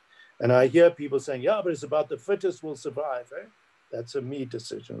me. And I hear people saying, yeah, but it's about the fittest will survive. That's a me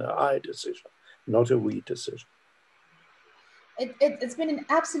decision, an I decision, not a we decision. It's been an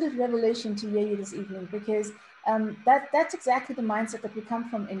absolute revelation to hear you this evening, because that's exactly the mindset that we come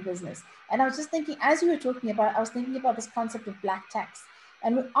from in business. And I was just thinking, as you were talking about, I was thinking about this concept of black tax.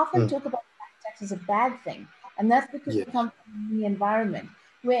 And we often talk about black tax as a bad thing. And that's because we come from the environment.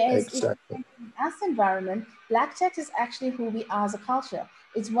 Whereas if we come from us environment, black tax is actually who we are as a culture.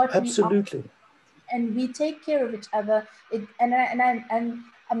 It's what we are. And we take care of each other.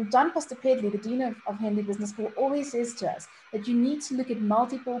 Don Costa-Pedley, the Dean of Henley Business School, always says to us that you need to look at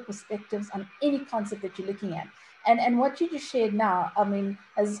multiple perspectives on any concept that you're looking at. And what you just shared now, I mean,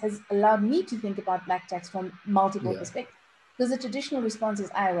 has allowed me to think about black tax from multiple perspectives. Because the traditional response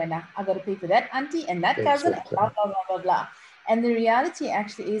is, I got to pay for that auntie and that cousin, blah, blah, blah, blah, blah. And the reality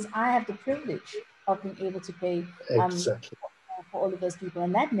actually is I have the privilege of being able to pay for all of those people.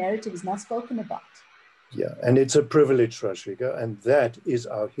 And that narrative is not spoken about. Yeah, and it's a privilege, Rashika, and that is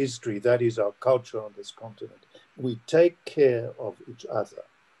our history, that is our culture on this continent. We take care of each other,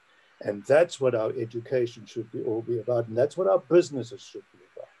 and that's what our education should all be about, and that's what our businesses should be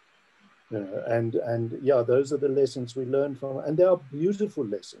about. And yeah, those are the lessons we learn from, and they are beautiful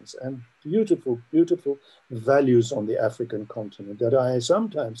lessons and beautiful, beautiful values on the African continent that I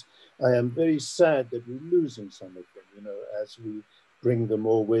am very sad that we're losing some of them, as we bring the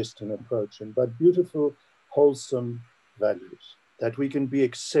more Western approach in, but beautiful, wholesome values that we can be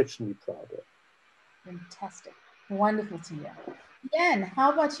exceptionally proud of. Fantastic. Wonderful to hear. Jan,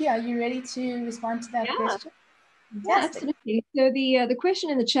 how about you? Are you ready to respond to that question? Fantastic. Yeah, absolutely. So the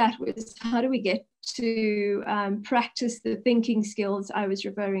question in the chat was, how do we get to practice the thinking skills I was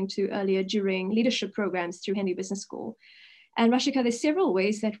referring to earlier during leadership programs through Henley Business School? And Rashika, there's several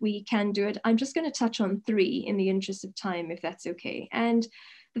ways that we can do it. I'm just going to touch on 3 in the interest of time, if that's okay. And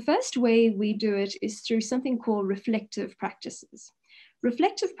the first way we do it is through something called reflective practices.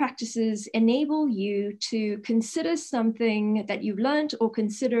 Reflective practices enable you to consider something that you've learned, or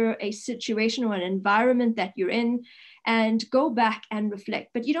consider a situation or an environment that you're in, and go back and reflect.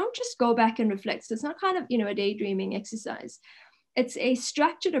 But you don't just go back and reflect. So it's not kind of, a daydreaming exercise. It's a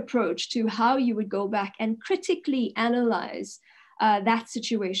structured approach to how you would go back and critically analyze that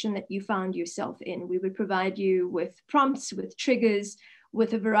situation that you found yourself in. We would provide you with prompts, with triggers,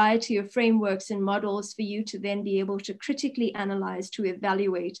 with a variety of frameworks and models for you to then be able to critically analyze, to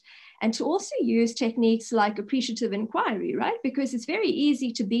evaluate, and to also use techniques like appreciative inquiry, right? Because it's very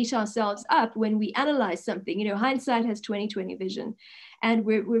easy to beat ourselves up when we analyze something. You know, hindsight has 20/20 vision. And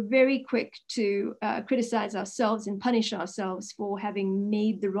we're very quick to criticize ourselves and punish ourselves for having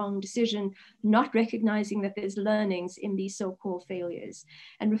made the wrong decision, not recognizing that there's learnings in these so-called failures.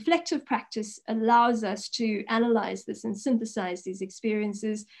 And reflective practice allows us to analyze this and synthesize these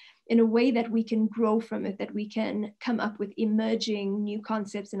experiences in a way that we can grow from it, that we can come up with emerging new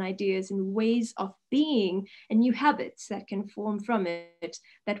concepts and ideas and ways of being and new habits that can form from it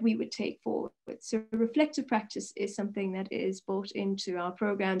that we would take forward. So reflective practice is something that is built into our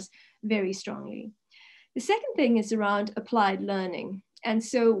programs very strongly. The second thing is around applied learning. And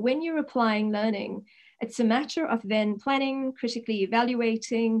so when you're applying learning, it's a matter of then planning, critically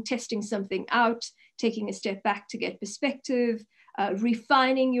evaluating, testing something out, taking a step back to get perspective,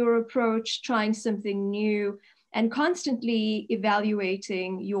 refining your approach, trying something new, and constantly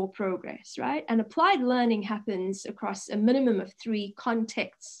evaluating your progress, right? And applied learning happens across a minimum of 3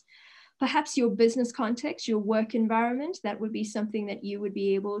 contexts. Perhaps your business context, your work environment, that would be something that you would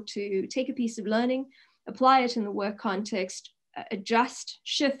be able to take a piece of learning, apply it in the work context, adjust,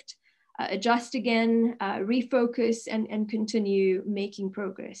 shift, adjust again, refocus, and continue making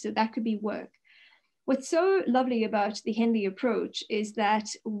progress. So that could be work. What's so lovely about the Henley approach is that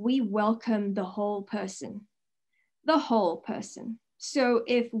we welcome the whole person. The whole person. So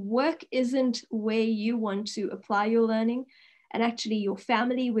if work isn't where you want to apply your learning, and actually your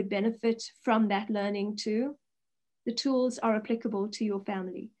family would benefit from that learning too, the tools are applicable to your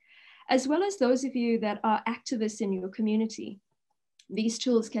family, as well as those of you that are activists in your community. These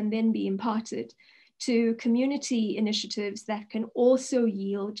tools can then be imparted to community initiatives that can also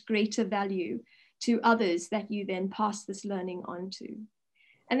yield greater value to others that you then pass this learning on to.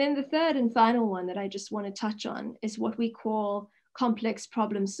 And then the third and final one that I just want to touch on is what we call complex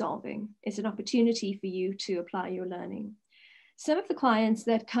problem solving. It's an opportunity for you to apply your learning. Some of the clients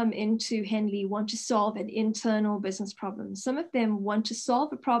that come into Henley want to solve an internal business problem. Some of them want to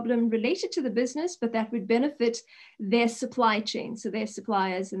solve a problem related to the business, but that would benefit their supply chain, so their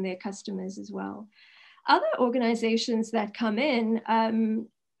suppliers and their customers as well. Other organizations that come in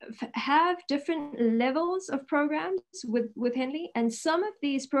have different levels of programs with Henley, and some of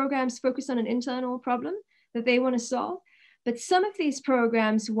these programs focus on an internal problem that they want to solve, but some of these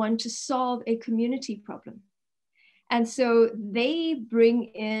programs want to solve a community problem. And so they bring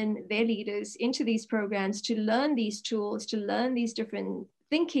in their leaders into these programs to learn these tools, to learn these different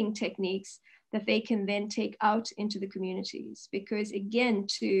thinking techniques that they can then take out into the communities. Because again,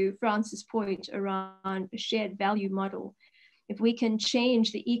 to Frans's point around a shared value model, if we can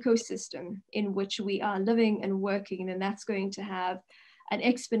change the ecosystem in which we are living and working, then that's going to have an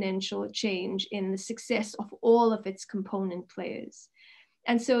exponential change in the success of all of its component players.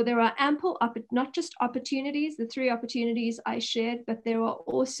 And so there are ample, not just opportunities, the 3 opportunities I shared, but there are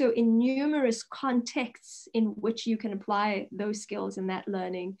also numerous contexts in which you can apply those skills and that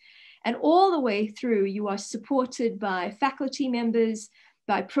learning. And all the way through, you are supported by faculty members,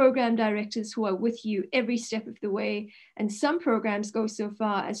 by program directors who are with you every step of the way. And some programs go so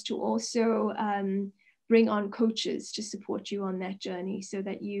far as to also bring on coaches to support you on that journey so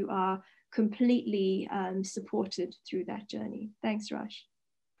that you are completely supported through that journey. Thanks, Raj.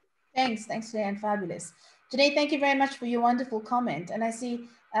 Thanks, Leanne, fabulous. Janae, thank you very much for your wonderful comment. And I see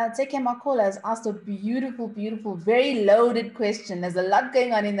Teke Makola has asked a beautiful, beautiful, very loaded question. There's a lot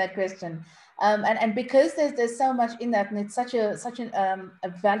going on in that question. And because there's so much in that, and it's such a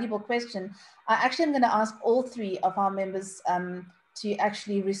valuable question, I actually am going to ask all 3 of our members to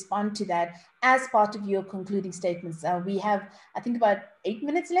actually respond to that as part of your concluding statements. We have, I think, about 8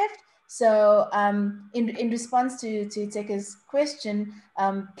 minutes left. So in response to Teke's question,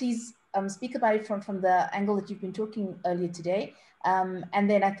 please speak about it from the angle that you've been talking earlier today. And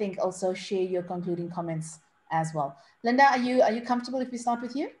then I think also share your concluding comments as well. Linda, are you comfortable if we start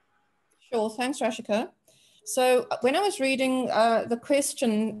with you? Sure, thanks, Rashika. So when I was reading the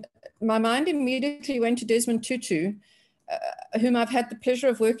question, my mind immediately went to Desmond Tutu, whom I've had the pleasure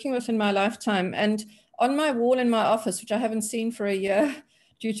of working with in my lifetime. And on my wall in my office, which I haven't seen for a year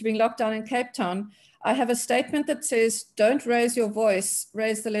due to being locked down in Cape Town, I have a statement that says, don't raise your voice,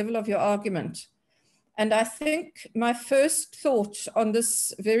 raise the level of your argument. And I think my first thought on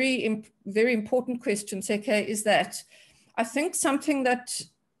this very important question, Teke, is that I think something that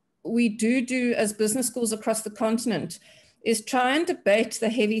we do as business schools across the continent is try and debate the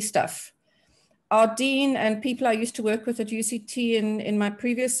heavy stuff. Our dean and people I used to work with at UCT in my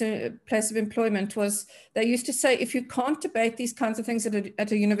previous place of employment they used to say, if you can't debate these kinds of things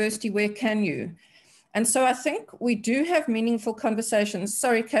at a university, where can you? And so I think we do have meaningful conversations.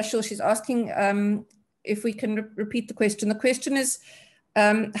 Sorry, Cashel, she's asking if we can repeat the question. The question is,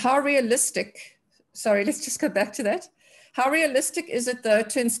 how realistic, sorry, let's just go back to that. How realistic is it, though,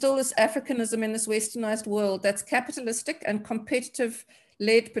 to instill this Africanism in this westernized world that's capitalistic and competitive,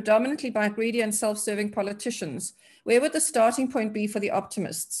 led predominantly by greedy and self-serving politicians? Where would the starting point be for the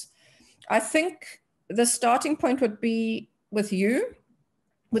optimists? I think the starting point would be with you,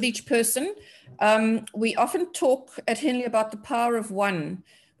 with each person. We often talk at Henley about the power of one,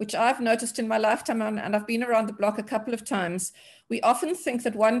 which I've noticed in my lifetime, and I've been around the block a couple of times. We often think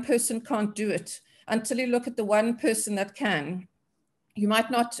that one person can't do it until you look at the one person that can. You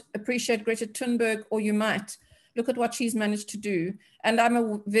might not appreciate Greta Thunberg, or you might look at what she's managed to do. And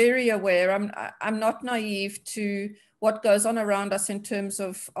I'm very aware, I'm not naive to what goes on around us in terms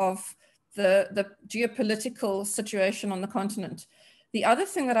of the geopolitical situation on the continent. The other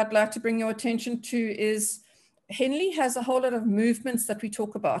thing that I'd like to bring your attention to is Henley has a whole lot of movements that we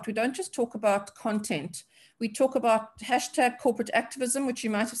talk about. We don't just talk about content. We talk about hashtag corporate activism, which you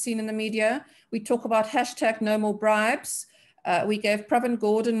might have seen in the media. We talk about hashtag no more bribes. We gave Pravin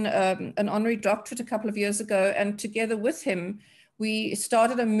Gordon an honorary doctorate a couple of years ago, and together with him, we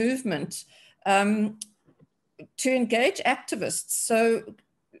started a movement to engage activists. So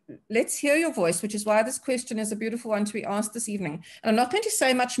let's hear your voice, which is why this question is a beautiful one to be asked this evening. And I'm not going to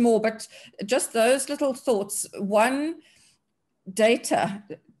say much more, but just those little thoughts. One, data,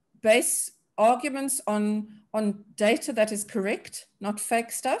 base arguments on data that is correct, not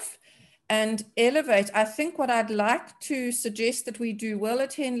fake stuff, and elevate. I think what I'd like to suggest that we do well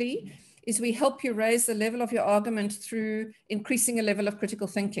at Henley is we help you raise the level of your argument through increasing a level of critical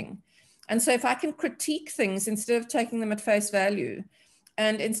thinking. And so if I can critique things instead of taking them at face value,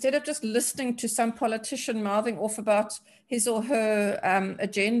 and instead of just listening to some politician mouthing off about his or her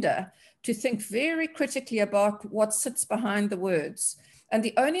agenda, to think very critically about what sits behind the words. And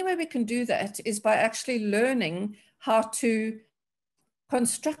the only way we can do that is by actually learning how to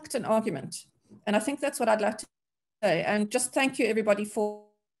construct an argument. And I think that's what I'd like to say. And just thank you, everybody, for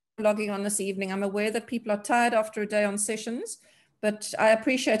logging on this evening. I'm aware that people are tired after a day on sessions, but I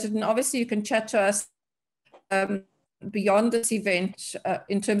appreciate it. And obviously you can chat to us beyond this event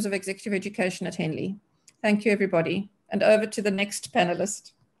in terms of executive education at Henley. Thank you, everybody. And over to the next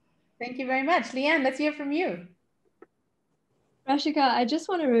panelist. Thank you very much. Leanne, let's hear from you. Rashika, I just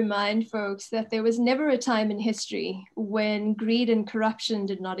want to remind folks that there was never a time in history when greed and corruption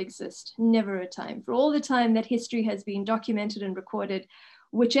did not exist. Never a time. For all the time that history has been documented and recorded,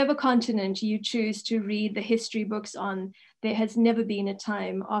 whichever continent you choose to read the history books on, there has never been a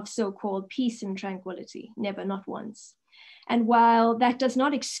time of so-called peace and tranquility. Never, not once. And while that does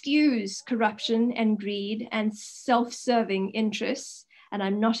not excuse corruption and greed and self-serving interests, and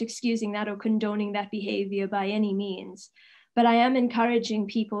I'm not excusing that or condoning that behavior by any means, but I am encouraging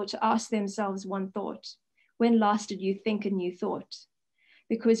people to ask themselves one thought. When last did you think a new thought?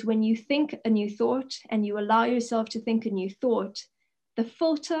 Because when you think a new thought and you allow yourself to think a new thought, the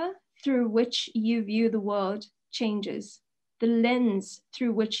filter through which you view the world changes. The lens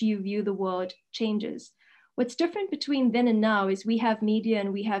through which you view the world changes. What's different between then and now is we have media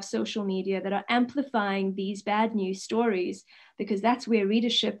and we have social media that are amplifying these bad news stories, because that's where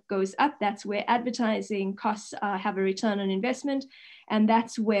readership goes up. That's where advertising costs have a return on investment. And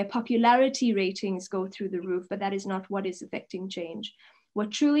that's where popularity ratings go through the roof, but that is not what is affecting change.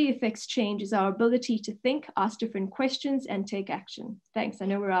 What truly affects change is our ability to think, ask different questions, and take action. Thanks. I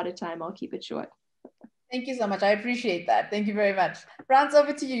know we're out of time. I'll keep it short. Thank you so much. I appreciate that. Thank you very much. Frans,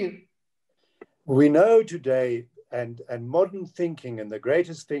 over to you. We know today, and modern thinking and the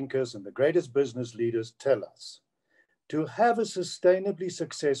greatest thinkers and the greatest business leaders tell us, to have a sustainably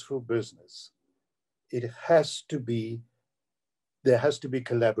successful business, there has to be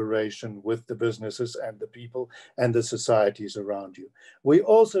collaboration with the businesses and the people and the societies around you. We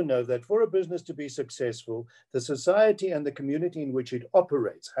also know that for a business to be successful, the society and the community in which it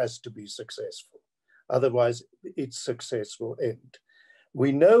operates has to be successful. Otherwise, its success will end.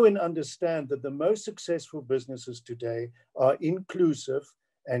 We know and understand that the most successful businesses today are inclusive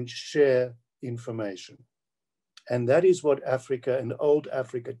and share information. And that is what Africa and old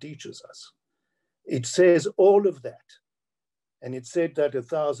Africa teaches us. It says all of that. And it said that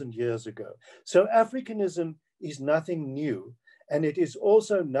 1,000 years ago. So Africanism is nothing new. And it is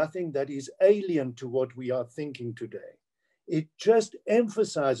also nothing that is alien to what we are thinking today. It just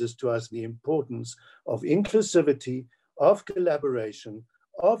emphasizes to us the importance of inclusivity, of collaboration,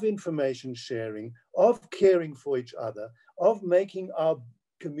 of information sharing, of caring for each other, of making our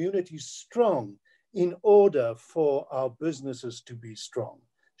communities strong in order for our businesses to be strong,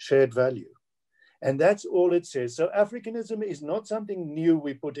 shared value. And that's all it says. So Africanism is not something new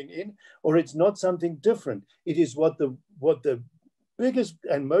we're putting in, or it's not something different. It is what the biggest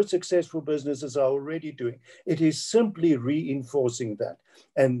and most successful businesses are already doing. It is simply reinforcing that.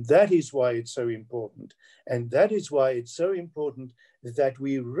 And that is why it's so important. And that is why it's so important that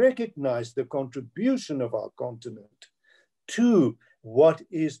we recognize the contribution of our continent to what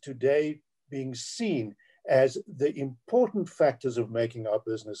is today being seen as the important factors of making our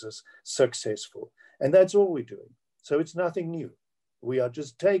businesses successful. And that's all we're doing. So it's nothing new. We are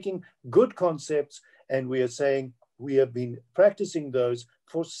just taking good concepts and we are saying we have been practicing those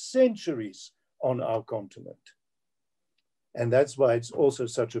for centuries on our continent. And that's why it's also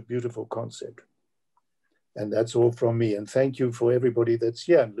such a beautiful concept. And that's all from me. And thank you for everybody that's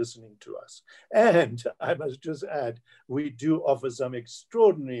here and listening to us. And I must just add, we do offer some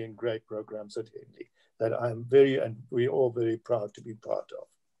extraordinary and great programs at Henley that we're all very proud to be part of.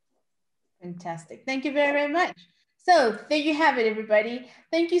 Fantastic. Thank you very, very much. So there you have it, everybody.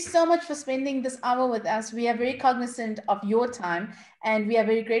 Thank you so much for spending this hour with us. We are very cognizant of your time, and we are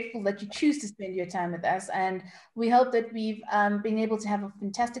very grateful that you choose to spend your time with us. And we hope that we've been able to have a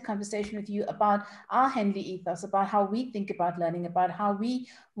fantastic conversation with you about our Henley ethos, about how we think about learning, about how we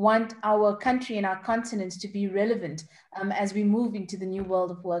want our country and our continent to be relevant as we move into the new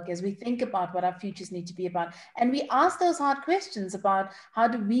world of work, as we think about what our futures need to be about. And we ask those hard questions about how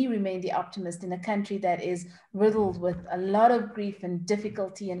do we remain the optimist in a country that is riddled with a lot of grief and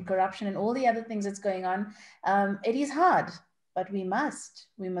difficulty and corruption and all the other things that's going on. It is hard, but we must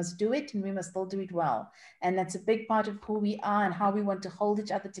do it, and we must still do it well. And that's a big part of who we are and how we want to hold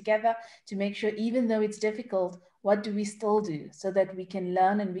each other together to make sure, even though it's difficult, what do we still do so that we can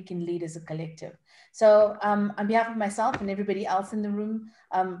learn and we can lead as a collective. So on behalf of myself and everybody else in the room,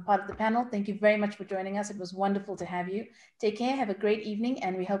 part of the panel, thank you very much for joining us. It was wonderful to have you. Take care, have a great evening,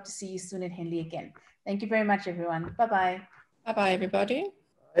 and we hope to see you soon at Henley again. Thank you very much, everyone. Bye-bye. Bye-bye, everybody.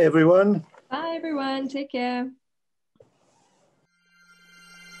 Hi, everyone. Bye, everyone. Take care.